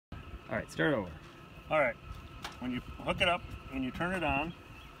All right, start over. All right, when you hook it up and you turn it on,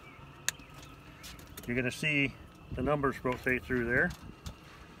 you're going to see the numbers rotate through there.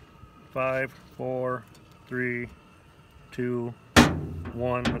 5, 4, 3, 2,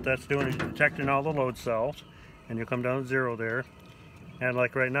 1. What that's doing is detecting all the load cells, and you'll come down to 0 there. And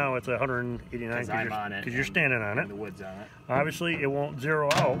like right now, it's 189 because you're standing on it. The wood's on it. Obviously, it won't zero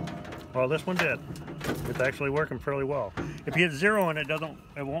out. Well, this one did. It's actually working fairly well. If you hit 0 and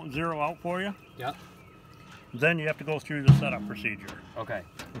it won't zero out for you. Yep. Then you have to go through the setup procedure. Okay.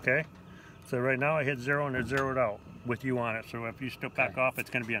 Okay. So right now I hit 0 and it zeroed out with you on it. So if you still back off,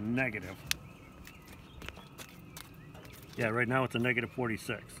 it's going to be a negative. Yeah, right now it's a negative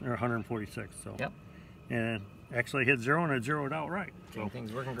 46 or 146. So. Yep. And actually hit 0 and it zeroed out right. So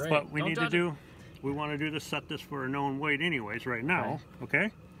things working great. But we we want to do this, set this for a known weight anyways right now.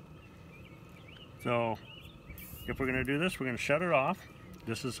 Okay. So if we're going to do this, we're going to shut it off.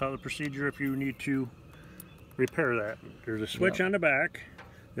 This is how the procedure if you need to repair that. There's a switch on the back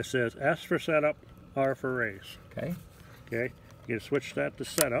that says S for setup, R for raise. Okay. Okay. You switch that to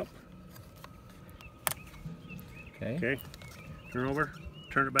setup. Okay. Okay. Turn over,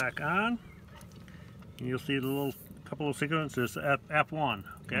 turn it back on, and you'll see the little couple of sequences F1.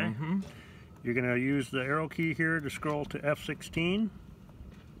 Okay. Mm-hmm. You're going to use the arrow key here to scroll to F16.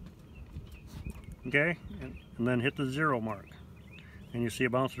 Okay, and then hit the 0 mark. And you see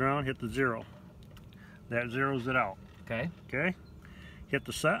it bouncing around, hit the 0. That zeroes it out. Okay. Okay, hit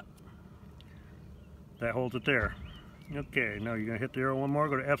the set. That holds it there. Okay, now you're going to hit the arrow one more,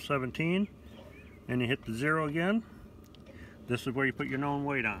 go to F17, and you hit the 0 again. This is where you put your known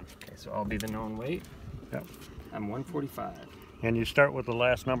weight on. Okay, so I'll be the known weight. Yep. I'm 145. And you start with the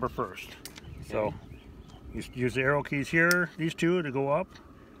last number first. Okay. So you use the arrow keys here, these two, to go up.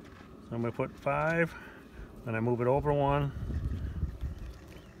 So I'm going to put 5, then I move it over 1,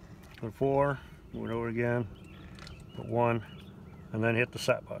 put 4, move it over again, put 1, and then hit the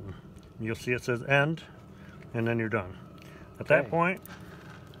set button. You'll see it says end, and then you're done. At that point,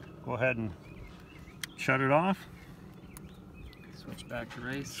 go ahead and shut it off. Switch back to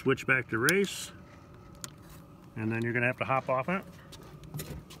race. Switch back to race, and then you're going to have to hop off it.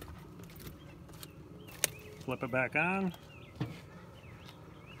 Flip it back on.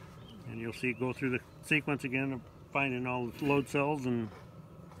 And you'll see it go through the sequence again of finding all the load cells and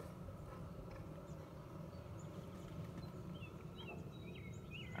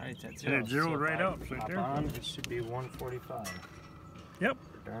alright, that's 0. And it zeroed right out right there. On, it should be 145. Yep.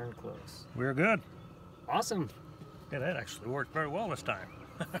 We're darn close. We're good. Awesome. Yeah, that actually worked very well this time.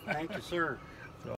 Thank you, sir.